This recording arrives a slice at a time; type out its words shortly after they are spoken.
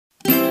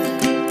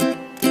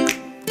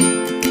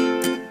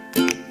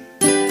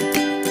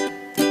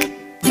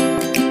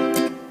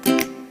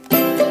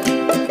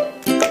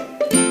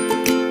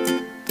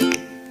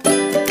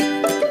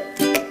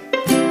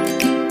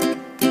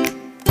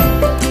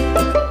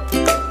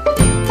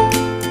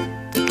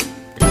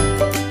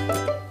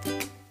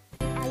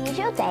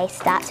day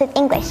starts with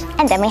English,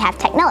 and then we have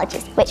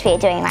technologies, which we are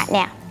doing right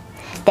now.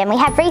 Then we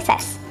have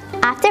recess.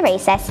 After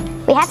recess,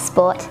 we have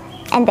sport,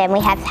 and then we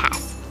have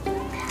house.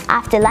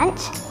 After lunch,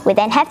 we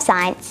then have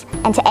science,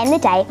 and to end the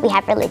day, we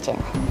have religion.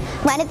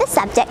 One of the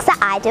subjects that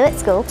I do at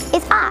school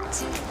is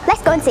art.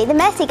 Let's go and see the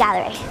Mercy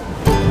Gallery.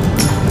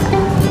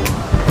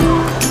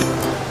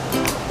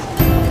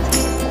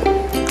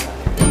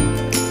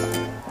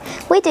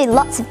 We do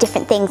lots of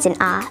different things in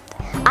art.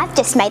 I've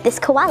just made this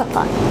koala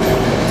pot.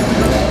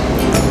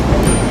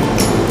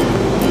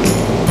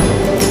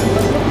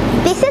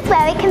 This is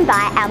where we can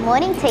buy our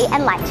morning tea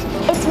and lunch.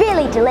 It's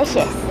really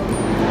delicious.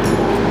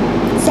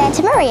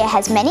 Santa Maria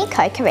has many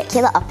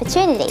co-curricular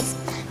opportunities.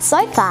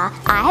 So far,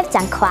 I have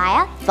done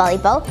choir,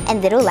 volleyball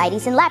and Little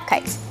Ladies in Lab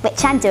Coats,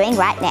 which I'm doing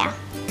right now.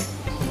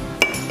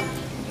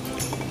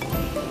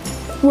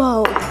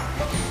 Whoa!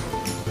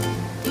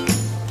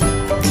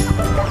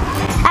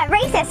 At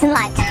recess and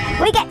lunch,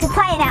 we get to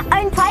play in our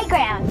own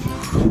playground.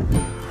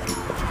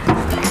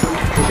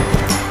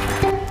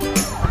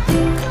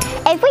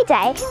 Every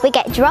day, we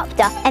get dropped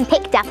off and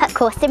picked up at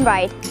Cawston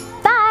Road.